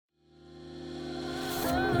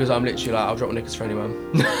because I'm literally like, I'll drop knickers for anyone.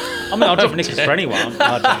 I mean, I'll drop knickers for anyone.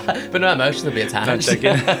 But no emotion will be attached. No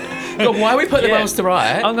joking. God, why are we putting the worlds to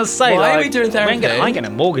right? I'm going to say, why are we doing therapy? I ain't getting a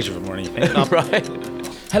mortgage with them or anything. Right.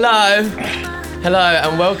 Hello,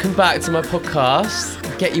 and welcome back to my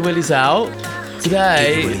podcast, Get Your Willies Out.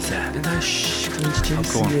 Today... Get your willies out. No, shh, I'm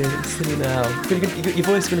introducing Go on. you. It's silly now. Your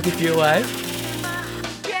voice is going to give you away.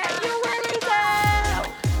 Get your willies out!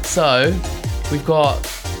 So, we've got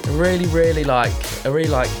a really,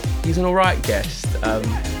 he's an alright guest. We've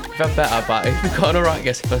had better, but we've got an alright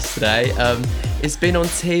guest for us today. It's been on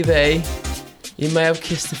TV. You may have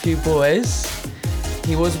kissed a few boys.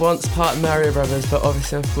 He was once part of Mario Brothers, but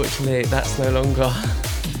obviously, unfortunately, that's no longer.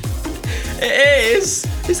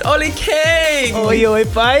 It's Ollie King! Oi,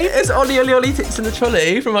 babe. It's Ollie Tits in the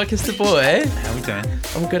Trolley from I Kissed a Boy. How we doing?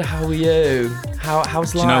 I'm good, how are you?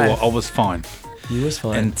 How's life? Do you know what? I was fine. You was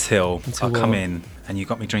fine. Until I come what? in and you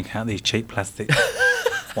got me drinking out of these cheap plastic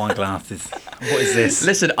wine glasses. What is this?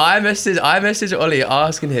 Listen, I messaged Ollie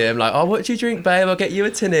asking him, like, oh, what do you drink, babe? I'll get you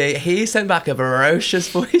a tinny. He sent back a ferocious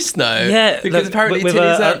voice note. Yeah, because apparently with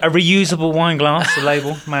tinnies a reusable wine glass, the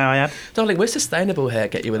label, may I add? Darling, we're sustainable here,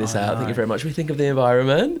 Get You With This Out. Thank you very much. We think of the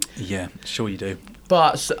environment. Yeah, sure you do.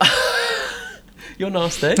 But... You're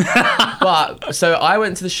nasty. But, so I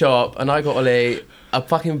went to the shop and I got Ollie a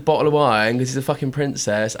fucking bottle of wine because he's a fucking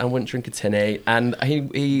princess and wouldn't drink a tinny, and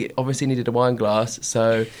he obviously needed a wine glass,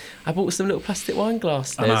 so I bought some little plastic wine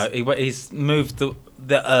glasses. I know, he's moved the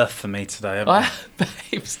earth for me today.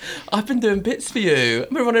 Babes, I've been doing bits for you. I've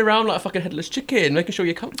been running around like a fucking headless chicken, making sure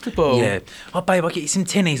you're comfortable. Yeah. Oh, babe, I'll get you some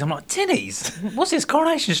tinnies. I'm like, tinnies? What's this,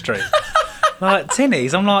 Coronation Street? Like,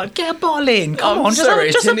 tinnies? I'm like, get a bottle in. Come on,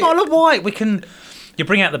 just a bottle of white. We can... You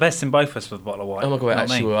bring out the best in both of us with a bottle of white. Oh my God,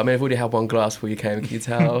 actually will. I mean, I've already had one glass before you came, can you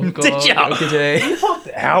tell? God, Did you?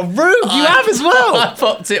 How rude, you have as well. I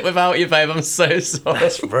popped it without you, babe, I'm so sorry.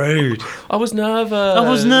 That's rude. I was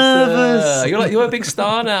nervous. You're a big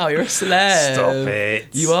star now, you're a celeb. Stop it.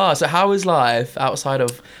 You are. So how is life outside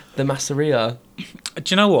of the masseria? Do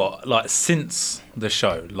you know what? Like, since the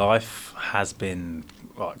show, life has been,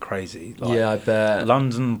 like, crazy. Like, yeah, I bet.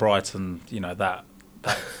 London, Brighton, you know, that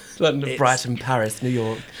London, Brighton, Paris, New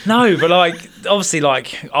York. No, but like obviously,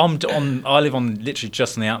 like I live on literally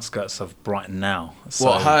just on the outskirts of Brighton now. So,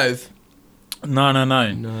 What, Hove? No.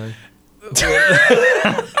 No.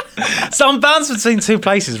 So I'm bounced between two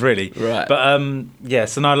places, really. Right. But yeah.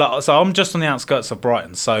 So I'm just on the outskirts of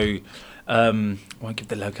Brighton. So won't give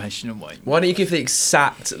the location away. Why don't you give the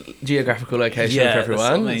exact geographical location for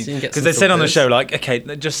everyone? Because they said on the show, like, okay,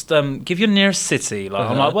 just give your nearest city. Like,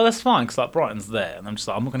 I'm like, well, that's fine, because like Brighton's there, and I'm just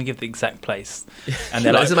like, I'm not going to give the exact place. And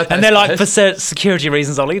they're like, for security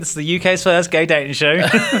reasons, Ollie, this is the UK's first gay dating show.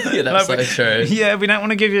 Yeah, that's so true. Yeah, we don't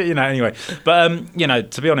want to give you, anyway. But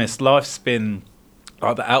to be honest, life's been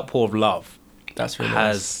like the outpour of love. That's really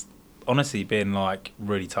has honestly been like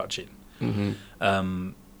really touching.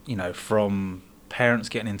 Mm-hmm. From parents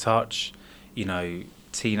getting in touch,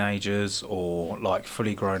 teenagers or like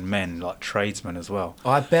fully grown men, like tradesmen as well.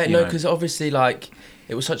 I bet, because obviously, like,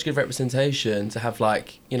 it was such good representation to have,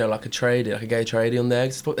 like, like a tradie, like a gay tradie on there.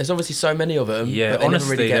 There's obviously so many of them. Yeah, but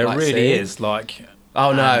honestly, there really is. Like,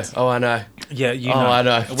 oh no, I know. Yeah, I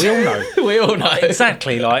know. We all know. We all know.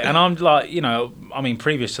 Exactly. Like, and I'm like, I mean,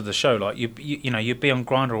 previous to the show, like you'd be on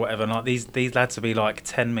Grindr or whatever, and like these lads would be like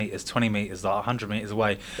 10 meters, 20 meters, like 100 meters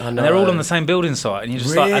away, and they're all on the same building site, and you're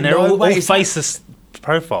just like, and they're all faceless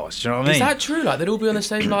profiles. Do you know what I mean? Is that true? Like, they'd all be on the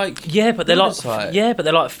same like? Yeah, but they're like, site? but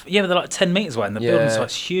they're like 10 meters away, and the building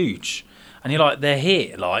site's huge. And you're like, they're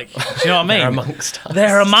here, like, do you know what I mean?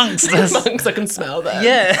 They're amongst us. I can smell them.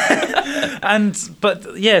 Yeah.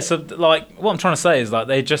 So like, what I'm trying to say is like,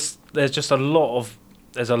 there's a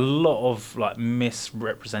lot of like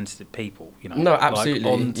misrepresented people, No, absolutely.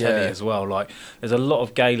 Like, on telly as well. Like, there's a lot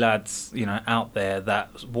of gay lads, out there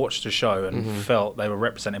that watched the show and felt they were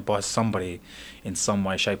represented by somebody in some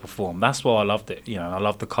way, shape or form. That's why I loved it. I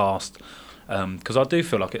loved the cast, because I do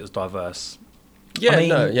feel like it was diverse. Yeah, I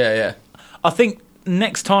mean, I think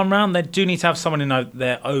next time round they do need to have someone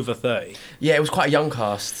they're over 30. Yeah, it was quite a young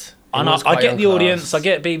cast. I get the audience, I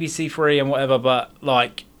get BBC Three and whatever, but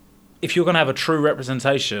like, if you're going to have a true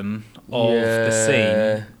representation of the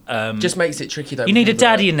scene, just makes it tricky though. You need a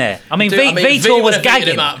daddy in there. I mean, Vitor was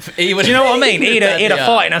gagging. Do you know what I mean? He'd have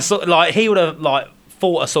fight, and like he would have like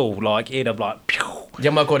fought us all. Like, he'd have like. Yeah,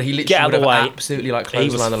 my God, he literally would have absolutely like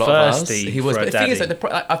closed around a lot of us. He was. But the thing is,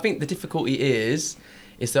 I think the difficulty is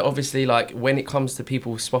that obviously, like, when it comes to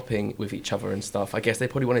people swapping with each other and stuff, I guess they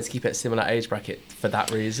probably wanted to keep it a similar age bracket for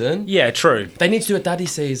that reason. Yeah, true. They need to do a daddy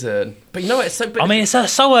season. But you know what? It's so... I mean, it's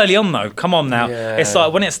so early on, though. Come on now. Yeah. It's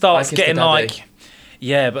like when it starts getting, like...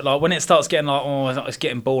 Yeah, but like when it starts getting like, oh, it's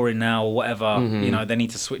getting boring now or whatever, Mm-hmm. you know, they need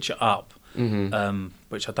to switch it up.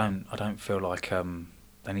 Which I don't feel like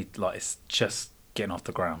they need, like, it's just getting off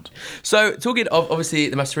the ground. So talking of obviously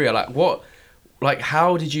the Masseria,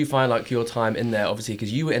 how did you find like your time in there? Obviously,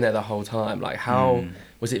 because you were in there the whole time. Like, how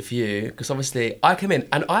was it for you? Because obviously, I come in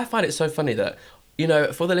and I find it so funny that, you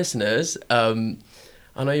know, for the listeners,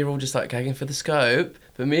 I know you're all just like gagging for the scope,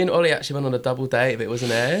 but me and Ollie actually went on a double date if it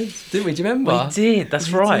wasn't aired, didn't we? Do you remember? We did.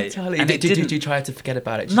 That's right. And did you try to forget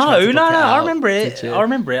about it? No. I remember it.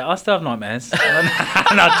 I still have nightmares. No,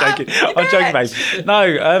 I'm joking. I'm joking, babe.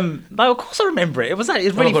 No, of course I remember it. It was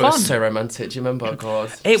really God, fun. It was so romantic. Do you remember? Oh,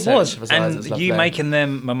 God. It was. Was And you making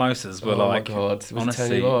them mimosas were like, my God.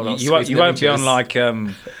 honestly, You you won't be on like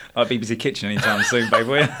BBC Kitchen anytime soon, babe,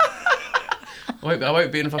 will you? I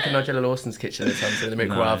won't be in fucking Nigella Lawson's kitchen this time, so the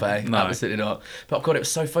microwave. No. Absolutely not. But God, it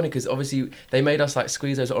was so funny because obviously they made us like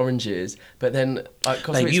squeeze those oranges, but then like,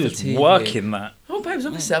 Babe, you was working that. Oh, babes,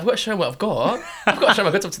 obviously I've got to show them what I've got. I've got to show my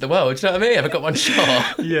good stuff to the world. Do you know what I mean? I've got one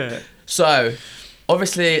shot. Yeah. So,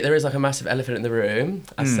 obviously there is like a massive elephant in the room,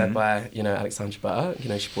 as said by Alexandra Butter. You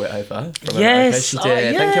know, she brought it over. From Yes. America. She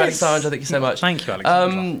did. Oh, Thank you, yes. Alexandra. Thank you so much. Thank you,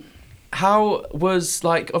 Alexandra. How was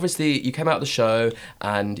like? Obviously, you came out of the show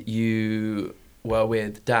and you were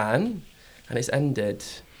with Dan, and it's ended.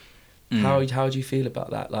 How do you feel about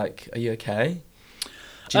that? Like, are you okay?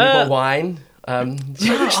 Do you need more wine?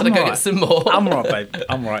 Should I go get some more? I'm all right, babe.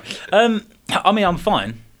 I'm all right. I mean, I'm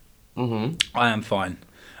fine. Mm-hmm. I am fine.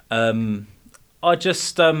 I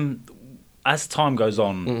just, as time goes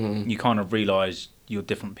on, you kind of realise you're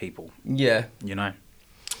different people. Yeah. You know,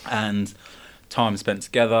 and time spent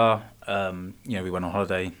together. You know, we went on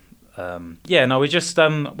holiday. We're just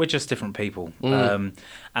different people.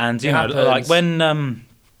 And you know, like when,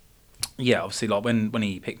 obviously, like when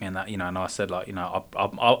he picked me in that, you know, and I said, like, you know,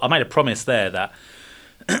 I made a promise there that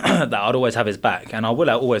that I'd always have his back, and I will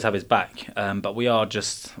always have his back. But we are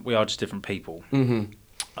just different people.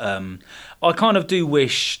 I kind of do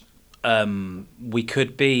wish we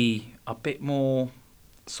could be a bit more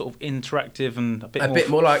sort of interactive and a bit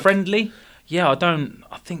more like friendly. Yeah,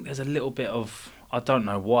 I think there's a little bit of, I don't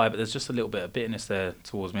know why, but there's just a little bit of bitterness there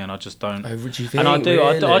towards me, and I just don't. Oh, would you think? And I do.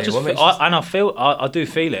 Really? I just. I do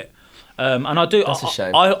feel it, and I do. That's a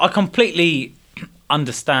shame. I completely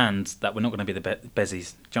understand that we're not going to be the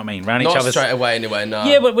bezies. Do you know what I mean? Round Not each other's straight away, anyway. No.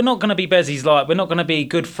 Yeah, but we're not going to be bezies. Like, we're not going to be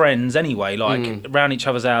good friends anyway. Like, round each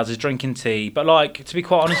other's houses, drinking tea. But like, to be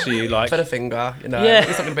quite honest with you, like, Fed a finger, you know. Yeah.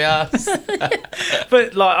 It's not going to be us.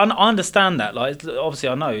 But like, I understand that. Like, obviously,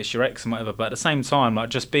 I know it's your ex and whatever. But at the same time, like,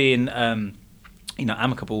 just being, you know,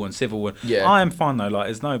 amicable and civil. Yeah. I am fine though. Like,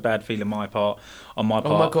 there's no bad feeling on my part. Oh my And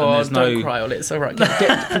God! there's Don't cry, Ollie. It's all right.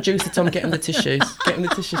 Get producer Tom. Get him the tissues. Get him the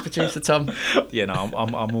tissues, producer Tom. Yeah, no,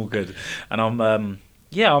 I'm all good, and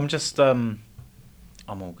I'm just I'm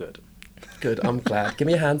all good. Good. I'm glad. Give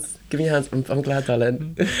me your hands. Give me your hands. I'm glad,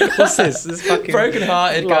 darling. What's this? This fucking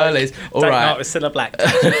Broken-hearted girlies. All right. It's still a black.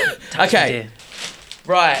 Okay.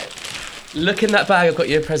 Right. Look in that bag. I've got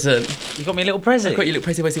you a present. You got me a little present. I've got you a little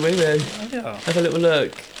present. Wait. Oh, yeah. Have a little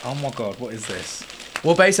look. Oh my God, what is this?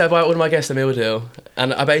 Well, basically, I buy all of my guests a meal deal,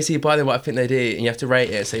 and I basically buy them what I think they'd eat, and you have to rate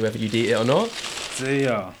it, say whether you'd eat it or not.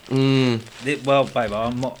 Dear. Well, babe, I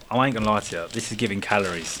ain't gonna lie to you. This is giving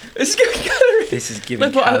calories. It's giving calories. This is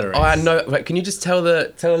giving calories. I know. Wait, can you just tell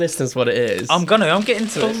the listeners what it is? I'm getting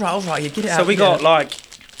to it. All right. You get it out. So we got like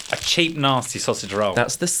a cheap, nasty sausage roll.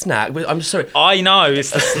 That's the snack. I'm sorry. I know it's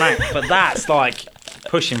the snack, but that's like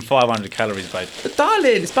pushing 500 calories, babe. But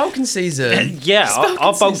darling, it's bulking season. Yeah,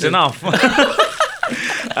 I've bulked enough.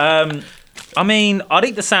 I mean, I'd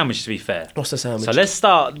eat the sandwich, to be fair. What's the sandwich? So let's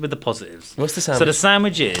start with the positives. What's the sandwich? So the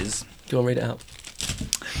sandwich is... Do you want to read it out?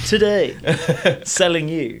 Today, selling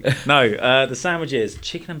you. No, the sandwich is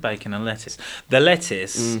chicken and bacon and lettuce. The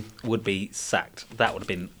lettuce would be sacked. That would have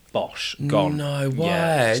been bosh, gone. No, why?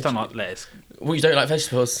 Yeah, I just don't like lettuce. Well, you don't like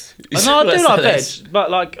vegetables. No, I do like veg,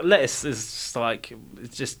 but like lettuce is just like,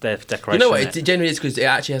 it's just there for decoration. You know what? It generally is because it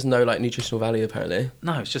actually has no like nutritional value. Apparently.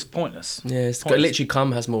 No, it's just pointless. Yeah, it's Pointless. literally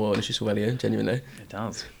cum has more nutritional value. Genuinely. It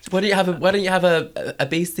does. Why don't you have a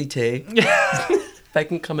beastie tea?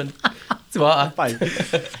 Bacon coming. So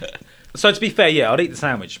to be fair, yeah, I'd eat the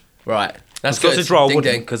sandwich. Right. That's the good. sausage roll Ding,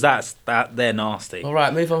 wouldn't, ding. because they're nasty. All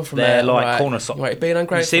right, move on from They're there. like right. corner shop. Right, being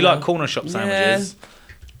ungrateful. You see, now. like corner shop sandwiches.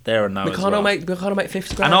 They're a no We as can't well. all make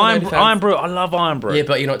 50 grand. And Iron Brew, I love Iron Brew. Yeah,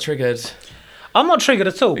 but you're not triggered. I'm not triggered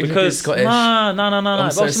at all You're because Scottish. no.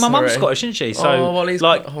 I'm so Obviously, my mum's sorry. Scottish, isn't she? So Ollie's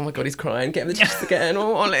like, oh my God, he's crying. Get him the tissues again.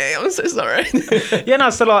 Oh, Ollie, I'm so sorry. yeah, no.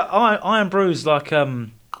 So like, Iron Brew's like,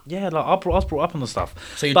 yeah, like I was brought up on the stuff.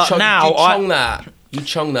 So you but chong, now you chong that. You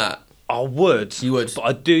chong that. I would. You would. But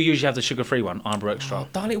I do usually have the sugar-free one, Amber Extra. Oh,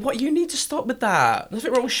 darling, what? You need to stop with that.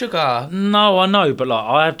 Nothing wrong with sugar. No, I know, but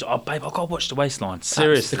like babe, I've got to watch the waistline.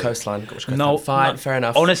 Seriously. That's the coastline. Got to watch the No, coastline. Fine, fair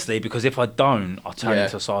enough. Honestly, because if I don't, I'll turn Yeah.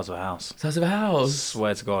 into the size of a house. Size of a house.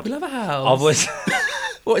 Swear to God. We love a house. I've always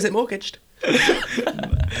What, is it mortgaged?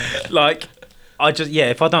 like.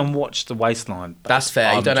 If I don't watch the waistline, That's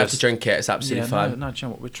fair. You I'm don't have to just- drink it. It's absolutely fine. No, do you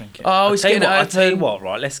know what? We're drinking. Oh, it's getting I tell you open. what,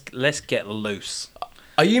 right? Let's get loose.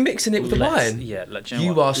 Are you mixing it with the wine? Yeah, do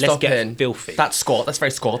You what? are stopping. Let's get filthy. That's Scot. That's very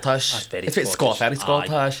Scottish. That's very If it's Scottish. Scot, very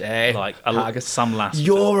Scottish. Eh? like Haggis. some lass.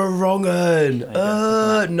 You're a wrong un.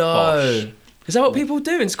 No. Bosh. Is that what people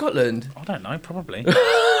do in Scotland? I don't know. Probably. I don't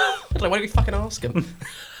know. Why don't we fucking ask them?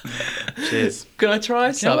 Cheers. Can I try You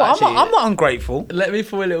know some? what? actually? I'm not ungrateful. Let me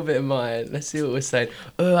pour a little bit of mine. Let's see what we're saying.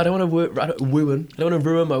 I don't want to ruin. I don't want to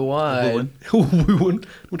ruin my wine. Ruin.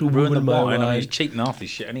 Ruin the my wine. I mean, it's cheap, nasty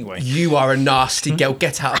shit anyway. You are a nasty girl.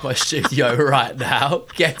 Get out of my studio right now.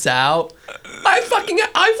 Get out. I fucking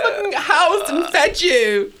housed and fed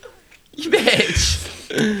you. You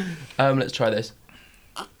bitch. Let's try this.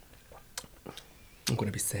 I'm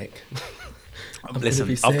gonna be sick. Listen,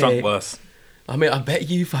 be I've drunk sick. worse. I mean, I bet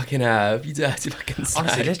you fucking have. You dirty fucking slag.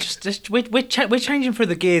 Honestly, let's just we're changing through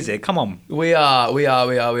the gears here. Come on. We are.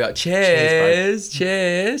 Cheers.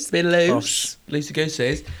 Cheers. It's been Gosh. loose. Loosey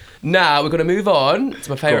goosies. Now we're gonna move on to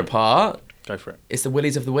my favourite part. Go for it. It's the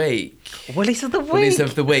willies of the week. Willies of the week. Willies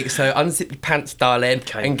of the week. So unzip your pants, darling,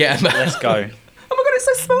 and get them out. Let's go. Oh my god, it's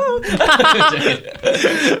so small.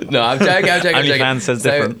 No, I'm joking. OnlyFans says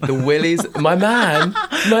different. The willies, my man.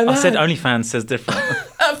 I said OnlyFans says different.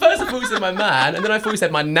 At first I thought you said my man, and then I thought you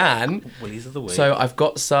said my nan. Willies of the week. So I've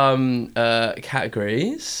got some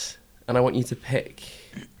categories, and I want you to pick.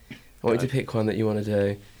 I want you to pick one that you want to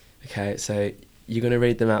do. Okay, so you're gonna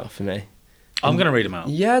read them out for me. I'm gonna read them out.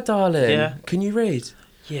 Yeah, darling. Yeah. Can you read?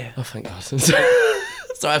 Yeah. Oh, thank God.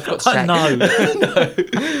 Sorry, I've got to check. No. No.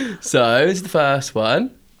 So this is the first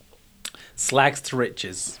one. Slags to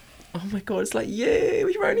riches. Oh my God, it's like you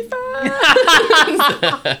with your only fans.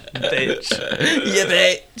 Bitch. Yeah,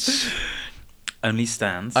 bitch. Only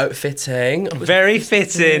stands. Outfitting. Oh, Very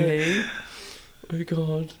fitting. Oh my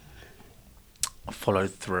God.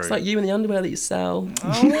 Followed through. It's like you in the underwear that you sell.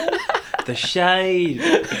 The shade.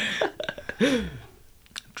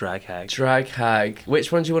 Drag hag. Drag hag.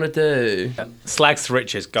 Which one do you want to do? Slags to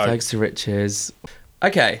riches. Go. Slags to riches.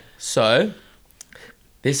 Okay, so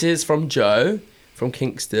this is from Joe from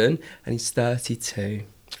Kingston, and he's 32.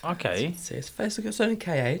 Okay. So it's only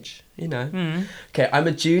KH, you know. Mm. Okay, I'm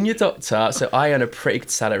a junior doctor, so I earn a pretty good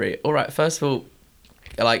salary. All right, first of all,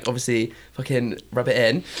 like, obviously, fucking rub it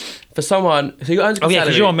in. For someone who earns a good Oh yeah, salary...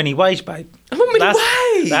 because you're on minimum wage, babe. I'm on minimum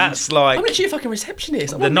wage! That's like... I'm literally a fucking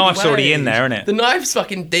receptionist. I'm The on minimum knife's already in wage. there, innit? The knife's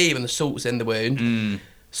fucking deep and the salt's in the wound.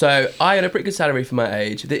 So I earn a pretty good salary for my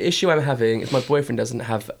age. The issue I'm having is my boyfriend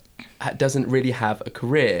doesn't really have a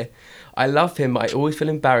career. I love him, but I always feel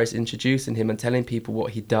embarrassed introducing him and telling people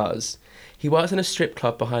what he does. He works in a strip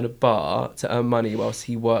club behind a bar to earn money whilst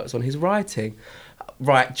he works on his writing.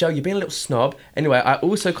 Right, Joe, you're being a little snob. Anyway, I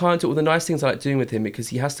also can't do all the nice things I like doing with him because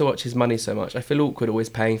he has to watch his money so much. I feel awkward always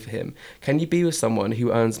paying for him. Can you be with someone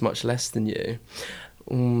who earns much less than you?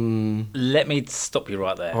 Let me stop you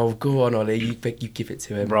right there. Oh, go on, Ollie. You give it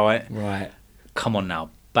to him. Right. Right. Come on now.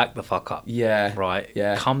 Back the fuck up. Yeah. Right.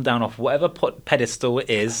 Yeah. Come down off whatever pedestal it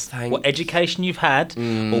is, Thanks. what education you've had,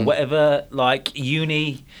 or whatever, like,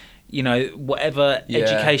 uni, you know, whatever Yeah.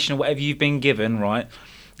 education or whatever you've been given, right?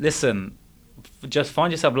 Listen, just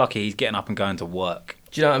find yourself lucky he's getting up and going to work.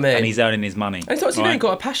 Do you know what I mean? And he's earning his money. And it's not, you know, he's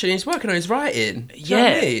got a passion. He's working on his writing. Do you know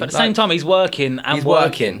what I mean? But at the same time, he's working and he's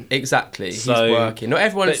working. Exactly. So- he's working. Not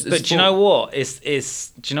everyone is. But do you know what? It's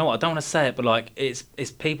do you know what? I don't want to say it, but like it's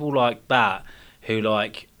people like that who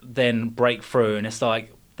like then break through, and it's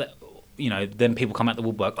like that, you know, then people come out the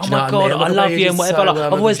woodwork. Oh you know my what God, I mean? I love you and whatever. So Like,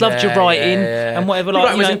 well. I've always loved your writing and whatever. Like,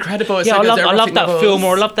 writing was incredible. It's Yeah, like I those love erotic that novels. film,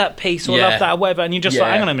 or I love that piece, or I Yeah. love that whatever. And you're just like,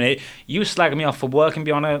 Yeah. hang on a minute, you were slagging me off for working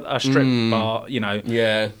behind a strip bar, you know,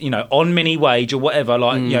 Yeah. you know, on mini wage or whatever.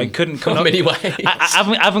 Like, you know, couldn't On mini wage.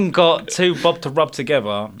 I haven't got two bob to rub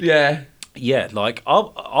together. Yeah. Yeah, like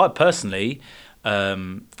I personally,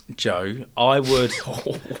 Joe, I would.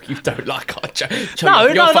 Oh, you don't like our Joe. No,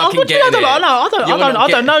 you're fucking I getting it. I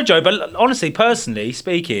don't know, Joe. But honestly, personally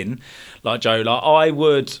speaking, like Joe, like I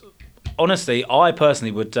would. Honestly, I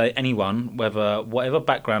personally would date anyone, whatever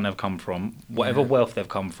background they've come from, whatever wealth they've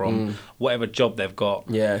come from, whatever job they've got.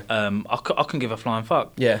 Yeah. I can give a flying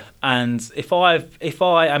fuck. Yeah. And if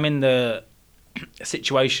I am in the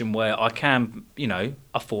situation where I can, you know,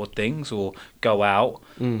 afford things or go out.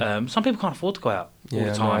 Some people can't afford to go out. all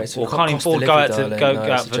the time, no, it's or got can't even cost afford to go out delivery, to darling. go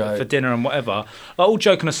No, out it's a for joke. dinner and whatever. Like, all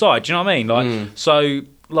joking aside, do you know what I mean? Like, so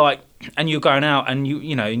like, and you're going out and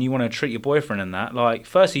you know, and you want to treat your boyfriend and that. Like,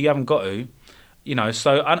 firstly, you haven't got to. You know,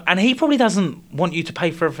 so and he probably doesn't want you to pay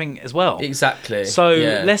for everything as well. Exactly. So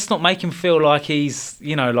let's not make him feel like he's,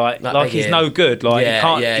 you know, like he's no good. Like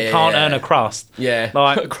he can't earn a crust. Yeah,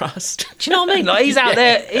 like crust. Do you know what I mean? Like he's out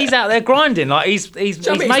there grinding. Like he's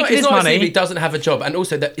making his money. He doesn't have a job, and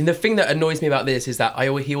also the thing that annoys me about this is that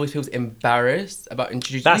he always feels embarrassed about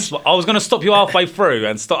introducing. That's what I was going to stop you halfway through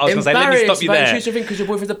and stop. I was going to say, let me stop you there. Introducing because your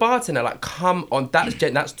boyfriend's a bartender. Like, come on,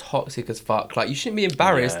 that's toxic as fuck. Like, you shouldn't be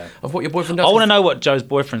embarrassed of what your boyfriend does. I want to know what Joe's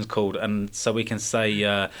boyfriend's called, and so we can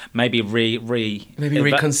say maybe reconsider.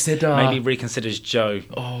 Maybe reconsiders Joe.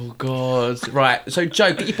 Oh God! Right. So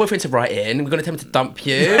Joe, get your boyfriend to write in. We're going to tell him to dump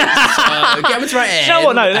you. So get him to write in. You know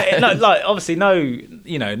what? No, like obviously, no,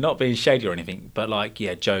 you know, not being shady or anything, but like,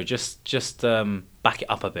 yeah, Joe, just back it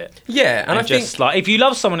up a bit. Yeah, and I just think like if you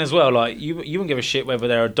love someone as well, like you wouldn't give a shit whether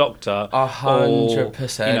they're a doctor,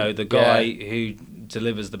 100%. You know, the guy who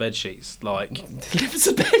delivers the bed sheets, like delivers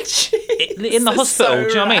the bed sheets in the hospital. Do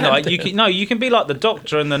you know what I mean? Like you can be like the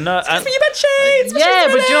doctor and the nurse. Give me your bed sheets. Yeah,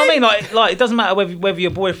 but do you know what I mean? Like it doesn't matter whether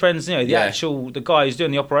your boyfriend's, you know, the guy who's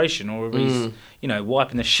doing the operation, or if he's, you know,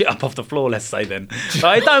 wiping the shit up off the floor. Let's say then,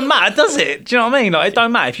 like, it don't matter, does it? Do you know what I mean? Like it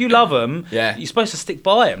don't matter if you love them. Yeah, you're supposed to stick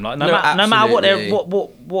by them. Like no matter what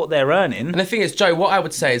they're earning. And the thing is, Joe, what I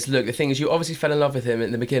would say is, look, the thing is, you obviously fell in love with him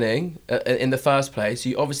in the beginning, in the first place.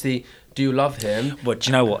 You obviously do love him. Well, do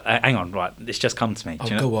you know what? Hang on, right? It's just come to me. Oh,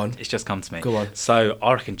 go on. It's just come to me. Go on. So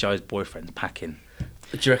I reckon Joe's boyfriend's packing.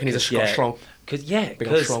 Do you reckon he's a strong? Because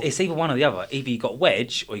it's either one or the other. Either you got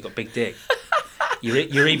wedge or you got big dick.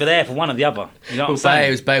 You're either there for one or the other. You know what I'm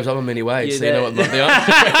saying? Babes, I'm a mini wage, so you know what the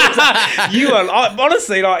answer is. You are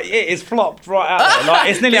honestly, like, it is flopped right out there.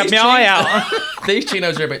 Like, it's nearly had my eye out. These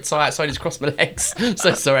chinos are a bit tight, so I just crossed my legs.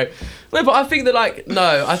 So sorry. No, but I think that, like,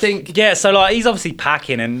 I think... Yeah, so, like, he's obviously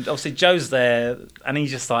packing, and obviously Joe's there, and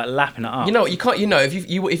he's just, like, lapping it up. You know what, you can't, if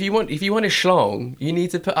you want a schlong, you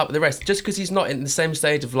need to put up with the rest. Just because he's not in the same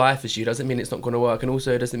stage of life as you doesn't mean it's not going to work, and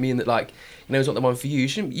also it doesn't mean that, like, he's not the one for you.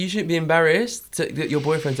 You shouldn't be embarrassed that your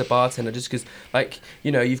boyfriend's a bartender just because, like,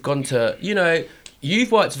 you've gone to,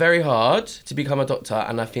 you've worked very hard to become a doctor,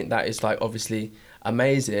 and I think that is, like, obviously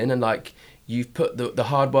amazing, and, like, you've put the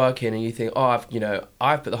hard work in, and you think, I've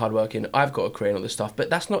put the hard work in, I've got to create all this stuff, but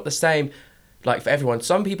that's not the same, like, for everyone.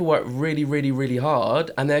 Some people work really, really, really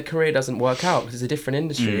hard, and their career doesn't work out because it's a different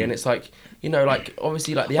industry, and it's like, like,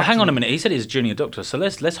 obviously, like, hang on a minute. He said he's a junior doctor, so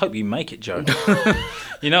let's hope you make it, Joe.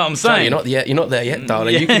 You know what I'm saying? Joe, you're not there yet,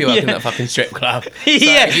 darling. You could be working at that fucking strip club. So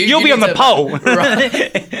you'll be on the pole.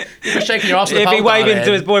 Right. You'll be shaking your ass on the pole, he'll be waving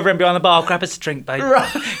to his boyfriend behind the bar. Grab us a drink, babe.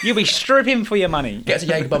 Right. You'll be stripping for your money. Get us a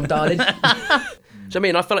Jaeger bomb, darling. Do you know what I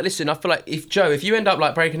mean? I feel like if you end up,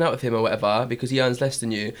 like, breaking up with him or whatever because he earns less than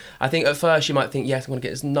you, I think at first you might think, yes, I'm going to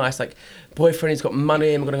get this nice, like, boyfriend, he's got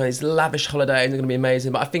money, and we're going to go on this lavish holiday, and it's going to be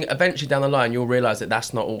amazing. But I think eventually down the line, you'll realise that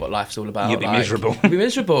that's not all what life's all about. You'll be miserable. You'll be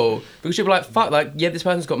miserable. Because you'll be like, fuck, like, yeah, this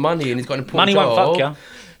person's got money and he's got an important Money job. won't fuck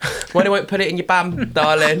you. Money won't put it in your bum,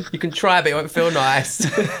 darling. You can try, but it won't feel nice.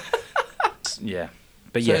 Yeah.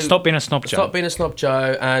 But yeah, stop being a snob, Joe. Stop being a snob,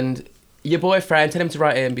 Joe, and... Your boyfriend, tell him to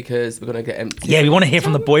write in because we're going to get empty. Yeah, we want to hear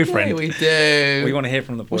from the boyfriend. Yeah, we do. We want to hear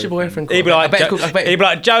from the boyfriend. What's your boyfriend called? He'd be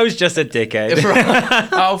like, Joe's just a dickhead.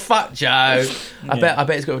 Oh, fuck Joe. I bet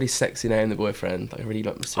he's got a really sexy name, the boyfriend. Like, really,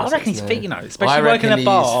 like, I reckon he's fit, especially working in a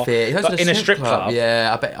bar, in a strip club.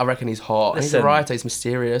 Yeah, I reckon he's hot. And he's a writer, he's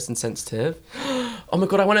mysterious and sensitive. Oh my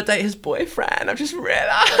God, I want to date his boyfriend. I've just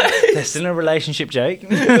realised. They're still in a relationship, Jake.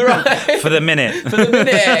 Right. For the minute.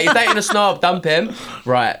 He's dating a snob, dump him.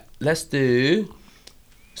 Right. Let's do...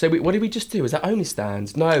 So what did we just do? Was that Only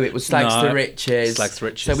Stand? No, it was Slags to Riches. Slags to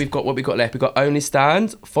Riches. So we've got what we got left. We've got Only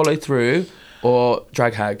Stand, Follow Through, or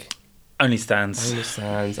Drag Hag. Only Stands. Only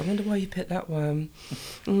Stands. I wonder why you picked that one.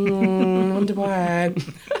 I wonder why.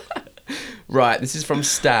 Right, this is from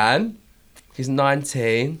Stan. He's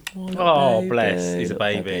 19. Oh, bless. He's a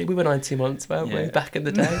baby. We were 19 once, weren't we? Back in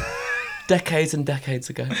the day. Decades and decades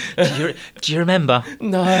ago. Do you remember?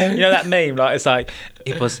 No. You know that meme? Like, it's like,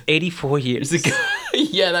 it was 84 years ago.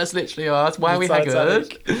 Yeah, that's literally us. Why are we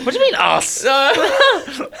haggard? What do you mean, us?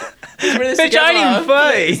 Bitch, I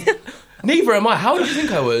ain't even 30. Neither am I. How old do you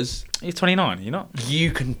think I was? You're 29, you're not?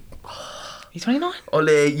 You can... You're 29?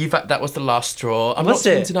 Ollie, that was the last straw. I'm not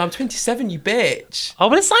 29, I'm 27, you bitch. Oh,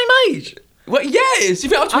 we're the same age. Well, yes, you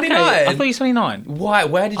think I'm 29? Okay, I thought you were 29. Why?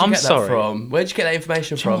 Where did you get that from? Where did you get that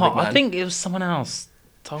information from? I think it was someone else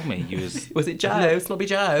told me you was... Was it Joe? Snobby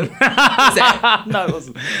Joe? No, it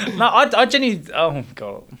wasn't. No, I genuinely... Oh,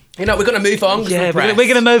 God. You know, we're going to move on. Yeah, we're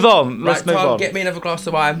going to move on. Let's move Tom, on. get me another glass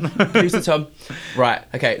of wine. Producer Tom. Right,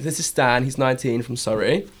 okay, this is Stan. He's 19 from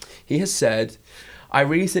Surrey. He has said, I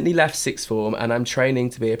recently left sixth form and I'm training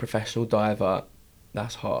to be a professional diver.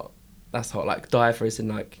 That's hot. That's hot. Like, diver is in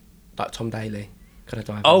like Tom Daley kind of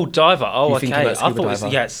diver. Oh, diver. Oh, You okay. thinking about I thought scuba it was,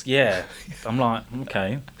 diver? yes, yeah. I'm like,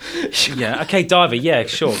 okay. Yeah, okay, diver. Yeah,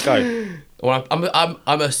 sure, go. Well,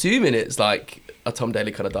 I'm assuming it's like a Tom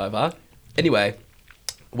Daley kind of diver. Anyway,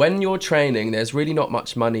 when you're training, there's really not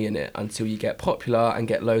much money in it until you get popular and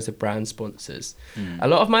get loads of brand sponsors. A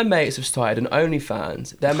lot of my mates have started an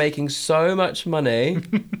OnlyFans. They're making so much money.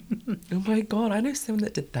 Oh my God, I know someone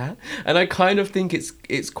that did that. And I kind of think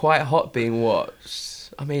it's quite hot being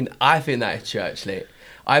watched. I mean, I think that is true, actually.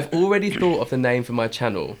 I've already thought of the name for my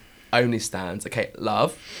channel, Only Stands. Okay,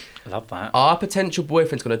 love. I love that. Our potential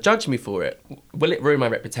boyfriend's going to judge me for it. Will it ruin my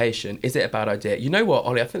reputation? Is it a bad idea? You know what,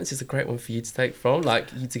 Ollie? I think this is a great one for you to take from,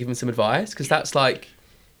 like, you to give him some advice, because that's, like,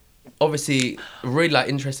 obviously really, like,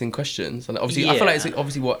 interesting questions. And obviously, I feel like it's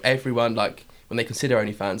obviously what everyone, like, when they consider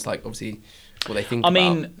OnlyFans, like, obviously what they think about. I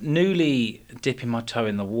mean, newly dipping my toe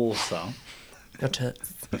in the water. Your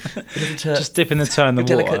tits. Just dipping the toe in the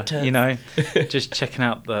Delicate water, tits. you know, just checking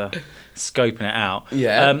out scoping it out.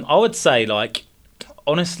 Yeah. I would say, like,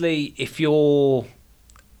 honestly, if you're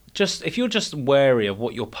just wary of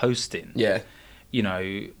what you're posting, Yeah. you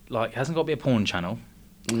know, like, it hasn't got to be a porn channel.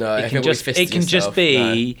 No, It can just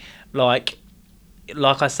be like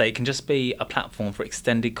I say, it can just be a platform for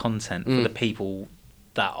extended content for the people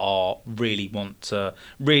that are really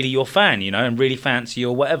your fan, you know, and really fancy you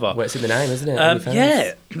or whatever. Well, it's in the name, isn't it?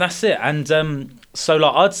 Yeah, that's it. And so,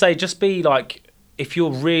 like, I'd say just be like, if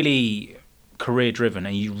you're really career driven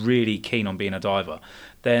and you're really keen on being a diver,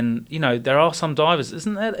 then, you know, there are some divers,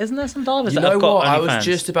 isn't there some divers that have got OnlyFans? I was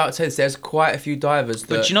just about to say this. There's quite a few divers that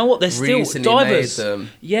But do you know what? There's still recently divers. made them.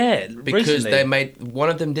 Yeah, Because recently. they made,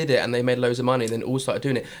 one of them did it and they made loads of money and then all started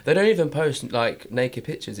doing it. They don't even post like naked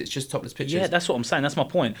pictures, it's just topless pictures. Yeah, that's what I'm saying. That's my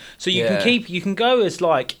point. So you Yeah. you can go as,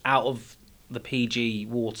 like, out of the PG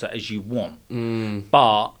water as you want. Mm.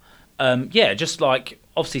 But yeah, just, like,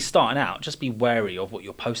 obviously starting out, just be wary of what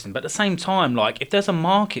you're posting. But at the same time, like, if there's a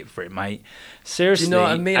market for it, mate, seriously. Do you know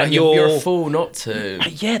what I mean? Like, and you're a fool not to.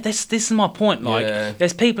 Yeah, this is my point. Like, Yeah.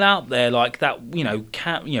 there's people out there, like, that, you know,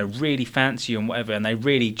 really fancy you and whatever, and they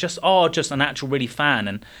really just are just an actual really fan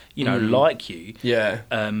and, you know, like you. Yeah.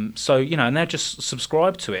 So, you know, and they're just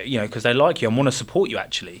subscribed to it, you know, because they like you and want to support you,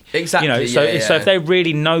 actually. Exactly, You know, so yeah, so yeah. if they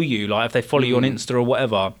really know you, like, if they follow you on Insta or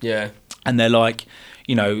whatever, Yeah. and they're like,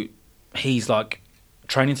 you know, he's like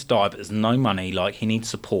training to dive, but there's no money, like, he needs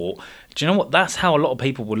support. Do you know what? That's how a lot of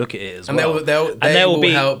people will look at it as And well. they will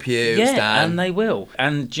help you, yeah, Stan. and they will.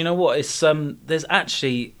 And do you know what? It's there's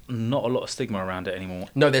actually not a lot of stigma around it anymore.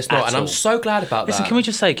 No, there's not, At and all. I'm so glad about Listen, that. can we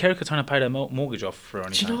just say, Kerry Katona paid her mortgage off for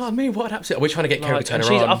OnlyFans? Do you know what I mean? What absolutely? Are we trying to get Kerry Like, and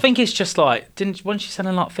Katona on? I think it's just like, wasn't she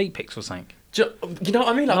selling, like, feet pics or something? Do you know what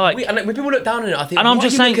I mean? Like, Like- and when people look down on it, I think, And I'm what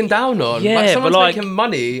just are you saying- looking down on? Yeah, like, but, someone's like- making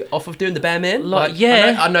money off of doing the bare min. Like,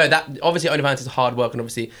 yeah. I know that obviously OnlyFans is hard work and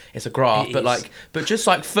obviously it's a graft, It but is. like, but just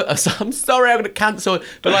like, I'm sorry, I'm gonna cancel.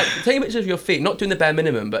 But like, taking pictures of your feet, not doing the bare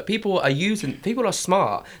minimum, but people are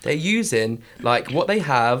smart. They're using like what they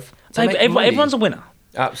have. To make money. Everyone's a winner.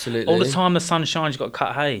 Absolutely. All the time the sun shines, you've got to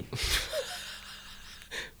cut hay.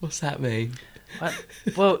 What's that mean?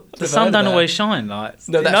 Well, the Never sun heard don't of always shine. Like,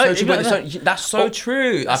 No, that's so you true. know But that? that's so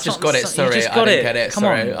true. I've That's just not- got it. you Sorry, just I got didn't it. get it. Come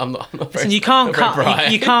Sorry, on. I'm not very, Listen, you can't not very cut.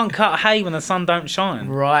 bright. You can't cut hay when the sun don't shine.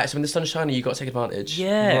 Right, so when the sun's shining, you've got to take advantage.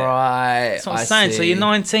 Yeah. Right. That's what I'm I saying. So see. you're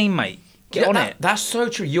 19, mate. Get on it. That's so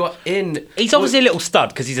true. You are in. He's obviously a little stud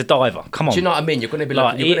because he's a diver. Come on. Do you know what I mean? You're going to be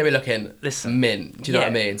Like, looking. You're going to be looking. listen, mint. Do you know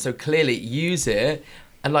what I yeah. mean? So clearly, use it,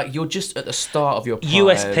 and like you're just at the start of your prime.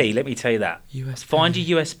 USP. Let me tell you that. USP. Find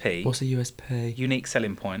your USP. What's a USP? Unique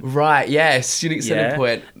selling point. Right. Yes. Unique selling Yeah.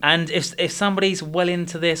 point. And if somebody's well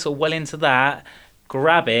into this or well into that,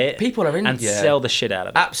 grab it. People are in- and yeah. sell the shit out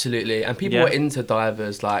of it. Absolutely. And people Yeah. are into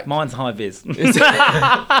divers. Like, Mine's high vis.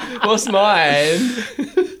 what's mine?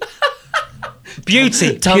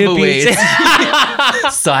 Beauty. Pure Tumbleweeds. beauty.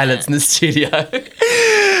 Silence in the studio.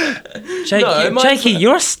 Jakey, No, mine's- Jakey,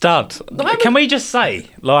 you're a stud. Can we just say,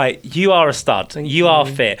 like, you are a stud. You are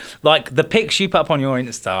fit. Like, the pics you put up on your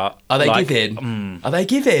Insta. Are they like, giving? Are they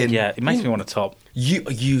giving? Yeah, it makes me want to top.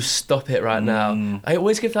 You stop it right Mm. now. I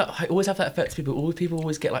always have that effect to people. All people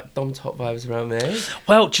always get like dom top vibes around me.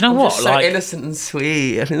 Well, do you know I'm what? just so Like, innocent and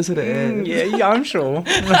sweet. I think that's what it is. yeah, I'm sure.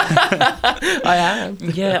 I am.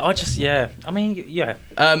 I mean, yeah.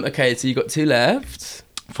 Okay, so you got two left.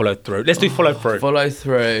 Follow through. Let's do follow through. Follow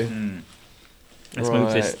through. Let's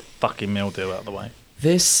move this Right. fucking mildew out of the way.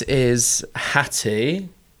 This is Hattie.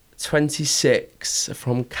 26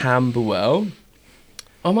 from Camberwell.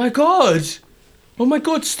 Oh my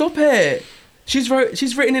god, stop it. She's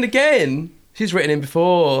written in again. She's written in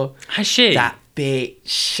before. Has she? That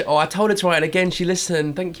bitch. Oh, I told her to write it again. She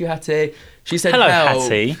listened. Thank you, Hattie. She said, hello, help.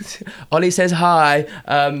 Hattie. Ollie says hi.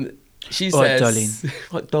 She Alright, says, darling.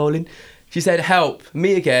 What, darling? She said, help.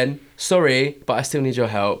 Me again. Sorry, but I still need your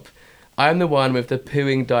help. I'm the one with the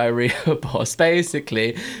pooing diarrhea boss.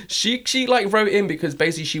 Basically, she like wrote in because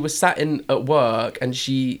basically she was sat in at work and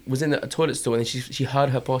she was in a toilet stall and she heard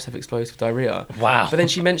her boss have explosive diarrhea. Wow. But then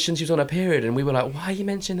she mentioned she was on her period and we were like, why are you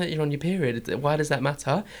mentioning that you're on your period? Why does that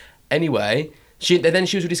matter? Anyway, then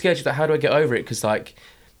she was really scared. She was like, how do I get over it? Because like,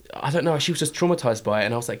 I don't know, she was just traumatized by it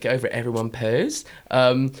and I was like, get over it, everyone poos.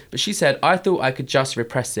 But she said, I thought I could just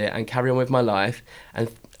repress it and carry on with my life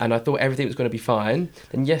and I thought everything was going to be fine.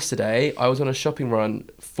 Then yesterday, I was on a shopping run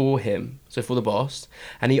for him, so for the boss,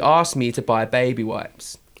 and he asked me to buy baby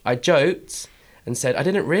wipes. I joked and said, I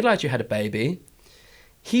didn't realise you had a baby.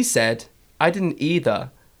 He said, I didn't either,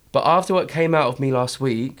 but after what came out of me last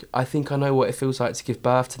week, I think I know what it feels like to give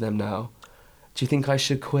birth to them now. Do you think I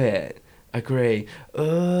should quit? Agree.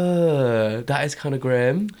 That is kind of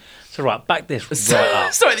grim. So right, back this right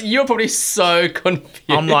up. Sorry, you're probably so confused.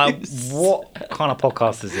 I'm like, what kind of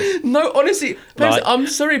podcast is this? No, honestly, Right. I'm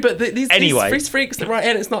sorry, but these freaks that write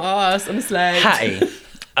in, it's not us. I'm a slave. Hattie.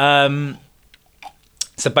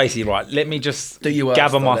 So basically, right, let me just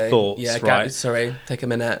gather my thoughts, Yeah, right? Sorry, take a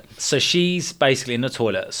minute. So she's basically in the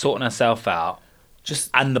toilet, sorting herself out,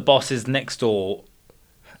 and the boss is next door,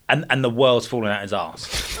 and the world's falling out his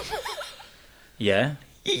ass. Yeah?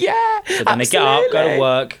 Yeah, So then they get up, go to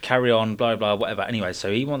work, carry on, blah, blah, whatever. Anyway,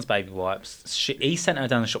 so he wants baby wipes. He sent her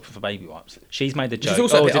down the shop for baby wipes. She's made the joke, She's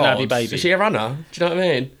also a bit didn't have odd. your baby. Is she a runner? Do you know what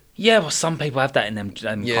I mean? Yeah, well, some people have that in them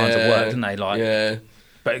kinds of work, don't they? Like, yeah.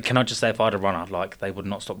 But can I just say, if I had a runner, like, they would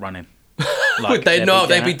not stop running. Would they not?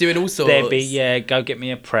 They'd be doing all sorts. They'd be, go get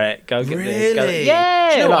me a Pret, go get this. Really? Yeah.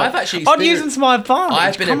 Do you know what? like, I've actually I'd use them to my advantage.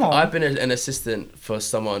 I've been an assistant for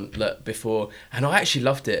someone before, and I actually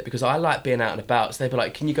loved it because I like being out and about. So they'd be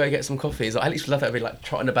like, "Can you go get some coffees?" I literally love that. I'd be like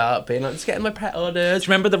trotting about, being like, "Just getting my Pret orders." Do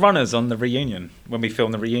you remember the runners on the reunion when we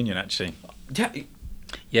filmed the reunion? Actually,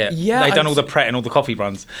 Yeah. Yeah, they done all the Pret and all the coffee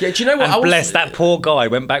runs. Yeah, do you know what? And bless that poor guy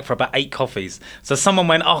went back for about 8 coffees. So someone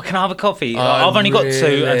went, "Oh, can I have a coffee?" I've only got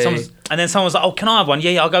 2, and then someone was like, "Oh, can I have one?"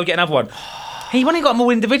 Yeah, I'll go get another one. He only got them all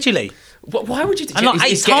individually. Why would you? And like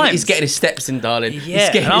 8 times. He's getting his steps in, darling.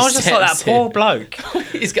 Yeah, and I was just like, that poor bloke.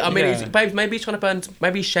 Babe, maybe he's trying to burn.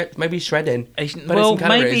 Maybe he's shredding. Well,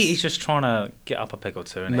 maybe he's just trying to get up a peg or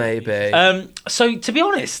two. Maybe. So to be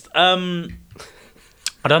honest,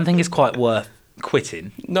 I don't think it's quite worth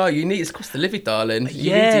quitting. No, it's cost of living, darling.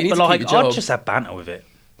 You need but to like, keep your job. I'd just have banter with it.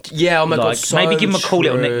 Yeah, oh my god, Like, so maybe give him a cool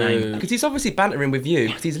little true. nickname. Because he's obviously bantering with you.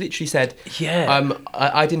 Because he's literally said, Yeah.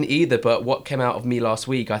 I didn't either, but what came out of me last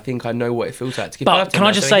week, I think I know what it feels like to give birth But to can them.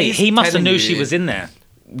 I just So say, he's he must have telling knew you- she was in there.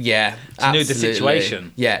 Yeah, He knew the absolutely.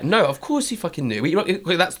 situation. Yeah, no, of course he fucking knew.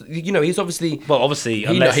 That's he's obviously. Well, obviously,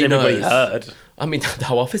 unless he everybody knows. heard. I mean, the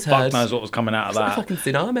whole office Fuck heard. knows what was coming out of It's like that. a fucking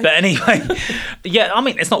tsunami. But anyway, yeah, I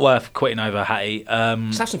mean, it's not worth quitting over Hattie.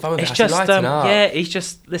 Just have some fun with it's it. just, Lighten up. yeah, he's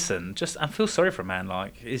just I feel sorry for a man.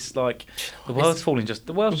 Like, it's like the world's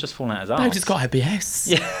just falling out his ass. He's just got IBS.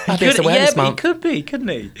 Yeah, IBS awareness but he month. could be, couldn't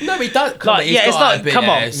he? No, he does. Like, He's yeah, it's got not- IBS. come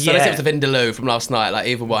on, So let's yeah. say it was the Vindaloo from last night. Like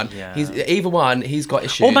either one. Yeah. He's got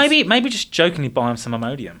issues. Or maybe just jokingly buy him some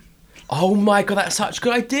Imodium. Oh my god, that's such a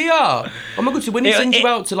good idea. Oh my god, so when he sends you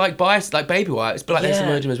out to like buy like baby wipes, but like there's some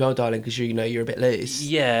Yeah. Imodium as well, darling, because you're a bit loose.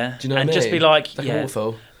 Yeah. Do you know what I and mean? just be like, Like yeah.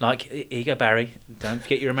 awful. Like, here you go, Barry. Don't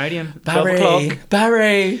forget your Imodium. 12 o'clock.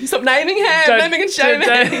 Barry, stop naming him, naming and shaming.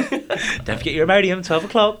 Don't forget your Imodium, 12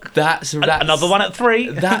 o'clock. That's Another one at 3.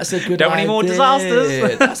 That's a good Don't idea. want any more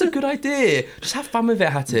disasters. That's a good idea. Just have fun with it,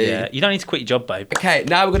 Hattie. Yeah, you don't need to quit your job, babe. Okay,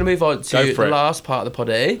 now we're going to move on Go to for the it. last part of the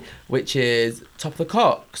poddy, which is Top of the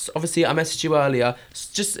Cocks. Obviously, I messaged you earlier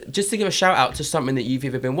just to give a shout out to something that you've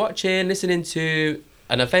either been watching, listening to,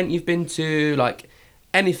 an event you've been to, like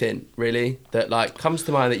anything really that like comes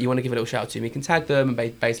to mind that you want to give a little shout out to. You can tag them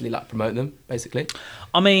and basically like promote them, basically.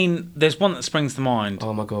 I mean, there's one that springs to mind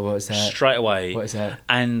Oh my god, what is that? straight away. What is that?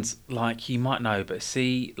 And like, you might know, but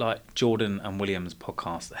see like Jordan and William's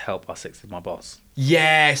podcast, Help I Sexted My Boss.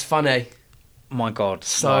 Yeah, it's funny. My God,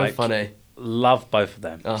 So like, funny. Love both of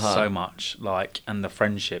them Uh-huh. so much. Like, and the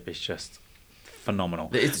friendship is just phenomenal.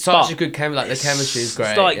 It's such But a good chemistry. Like the chemistry is great.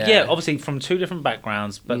 It's like, yeah, obviously from 2 different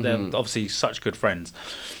backgrounds, but they're obviously such good friends.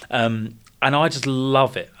 And I just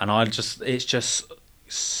love it. And it's just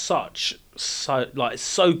so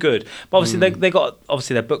good. But obviously they got,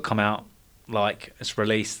 obviously their book come out, like it's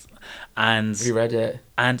released. and Have you read it?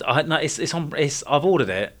 And I've ordered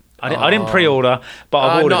it. I didn't pre-order, but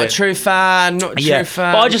I've ordered it. Not a true fan. Not a true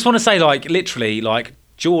fan. But I just want to say, like, literally, like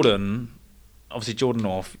Jordan, obviously Jordan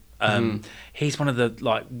North. He's one of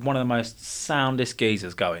the most soundest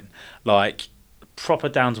geezers going. Like, proper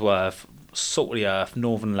down to earth, salt of the earth,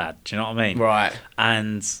 northern lad. Do you know what I mean? Right.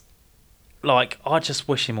 And like, I just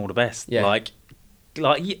wish him all the best. Yeah. Like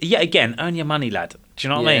yet again, earn your money, lad. Do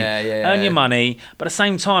you know what I mean? Yeah. Earn your money, but at the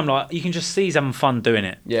same time, like, you can just see he's having fun doing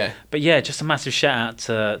it. Yeah. But yeah, just a massive shout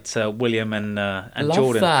out to William and Love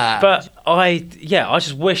Jordan. that. But I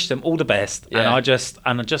just wish them all the best, Yeah. and I just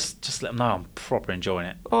let them know I'm proper enjoying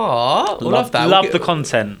it. Oh, love that. Love the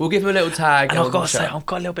content. We'll give him a little tag. And I've got to say, I've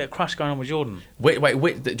got a little bit of crush going on with Jordan. Wait,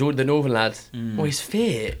 Jordan, the Northern lad. Oh, he's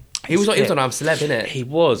fit. He was on I'm Celeb, innit? He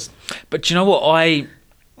was. But do you know what?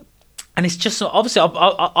 And it's just, obviously,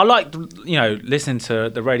 I like, you know, listening to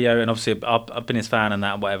the radio, and obviously I've been his fan and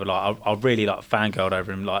that and whatever. Like, I really, like, fangirled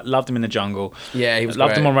over him. Like, loved him in the jungle. Yeah, he was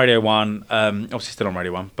Loved great. him on Radio 1. Obviously still on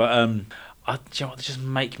Radio 1. But, do you know what? They just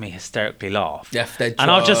make me hysterically laugh. Yeah, they're and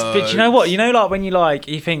but you know what? You know, like, when you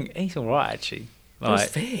think, he's all right, actually.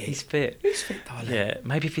 Like, He's fit. He's fit, darling. Yeah,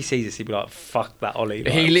 maybe if he sees us, he'd be like, "Fuck that, Ollie."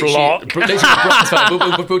 Like, He literally block.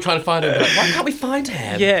 we're trying to find him. Like, why can't we find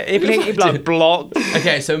him? Yeah, he'd be like, blocked.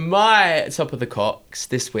 Okay, so my top of the cocks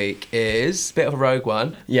this week is a bit of a rogue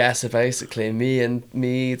one. Yeah, so basically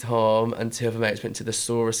me, Tom, and two other mates went to the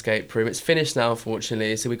Saw escape room. It's finished now,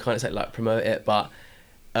 unfortunately, so we can't like promote it, but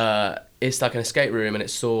it's like an escape room and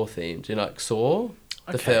it's Saw themed. You know, like Saw,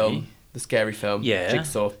 the film. The scary film,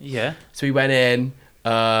 Jigsaw. Yeah. So we went in.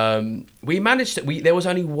 We managed to. There was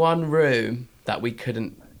only one room that we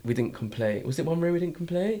didn't complete. Was it one room we didn't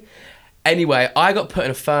complete? Anyway, I got put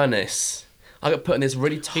in a furnace. I got put in this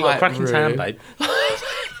really tight room. You got a cracking tan, babe.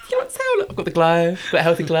 You know what sound? I've got the glow. Got a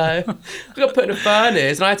healthy glow. I got put in a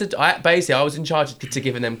furnace, and I was in charge to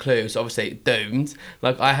giving them clues. Obviously, doomed.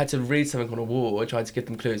 Like, I had to read something on a wall, trying to give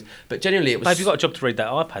them clues. But genuinely, it was. Babe, you got a job to read that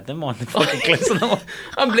iPad. Never mind the fucking clues on that one.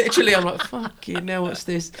 I'm like, fuck you know, what's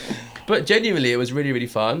this? But genuinely, it was really, really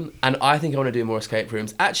fun, and I think I want to do more escape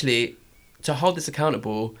rooms. Actually, to hold this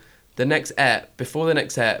accountable, the next ep, before the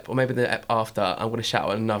next ep, or maybe the ep after, I'm going to shout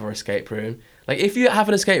out another escape room. Like, if you have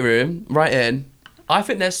an escape room, write in. I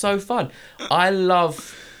think they're so fun. I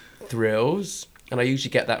love thrills, and I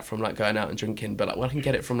usually get that from, like, going out and drinking, but, like, when I can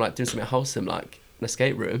get it from, like, doing something wholesome, like an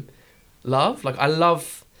escape room, I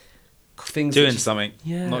love things doing something,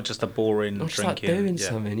 yeah, not just a boring not just drinking. Like doing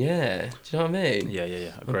something, yeah. Do you know what I mean?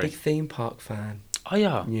 Yeah. I'm a big theme park fan. Oh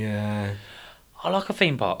yeah. Yeah. I like a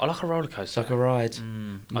theme park. I like a roller coaster. It's like a ride.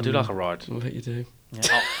 I do like a ride. I bet you do.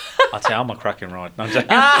 Yeah. I'll tell you, I'm a cracking ride. No, I'm joking.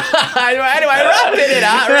 Anyway, wrapping it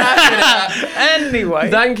up. Anyway.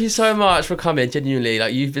 Thank you so much for coming, genuinely.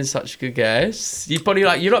 Like, you've been such a good guest. You've probably,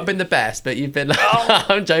 like, you've not been the best, but you've been, like,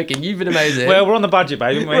 I'm joking, you've been amazing. Well, we're on the budget,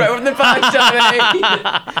 babe, aren't we? We're on the budget.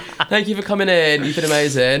 Thank you for coming in. You've been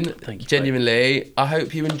amazing. Thank you, genuinely. Babe. I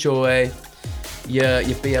hope you enjoy your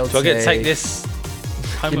BLT. Do I get to take this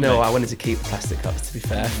home You with know, me? I wanted to keep the plastic cups, to be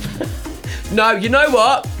fair. No, you know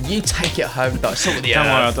what? You take it home, though. Salt of the Don't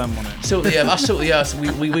earth. worry, I don't want it. Salt of the earth. Us salt of the earth.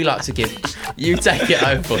 We like to give. You take it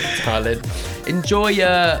home for us, darling. Enjoy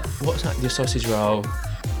your what's that? Your sausage roll.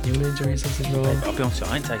 You want to enjoy your sausage roll? I'll be honest with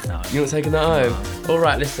you, I ain't taking that home. You're not taking that home? All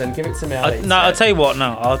right, listen. Give it to me. I'll tell you what.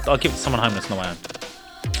 No, I'll give it to someone homeless, not my own.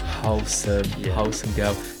 Wholesome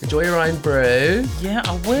girl. Enjoy your own brew. Yeah,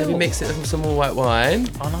 I will. Maybe mix it with some more white wine.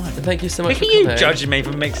 I know. And thank you so much Look for at coming. you judging me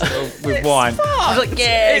for mixing it with wine. I was like,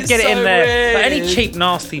 It's get it in so there. But any weird. cheap,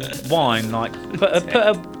 nasty wine, like, put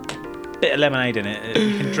a bit of lemonade in it.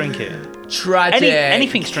 You can drink it. Tragic.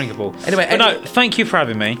 Anything's drinkable. Anyway, but no, thank you for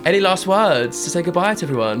having me. Any last words to say goodbye to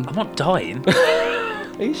everyone? I'm not dying.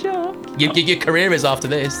 Are you sure? Your career is after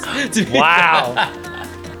this. Wow.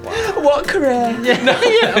 What career?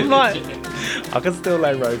 Yeah, I'm like, I can still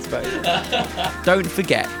lay roads, babe. Don't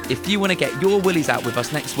forget, if you want to get your willies out with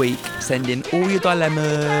us next week, send in all your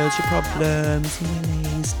dilemmas, your problems, your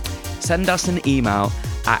willies. Send us an email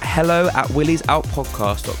at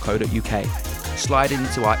hello@williesoutpodcast.co.uk. Slide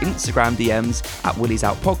into our Instagram DMs at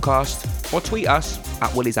williesoutpodcast or tweet us at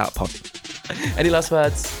williesoutpod. Any last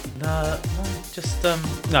words? No, just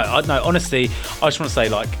no. Honestly, I just want to say,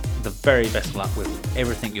 like, the very best of luck with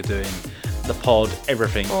everything you're doing, the pod,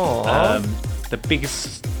 everything. Aww. The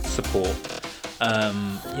biggest support.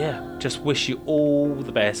 Yeah, just wish you all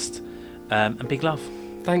the best, and big love.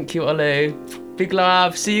 Thank you, Ollie. Big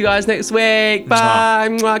love. See you guys next week. Bye.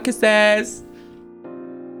 Mwah, kisses.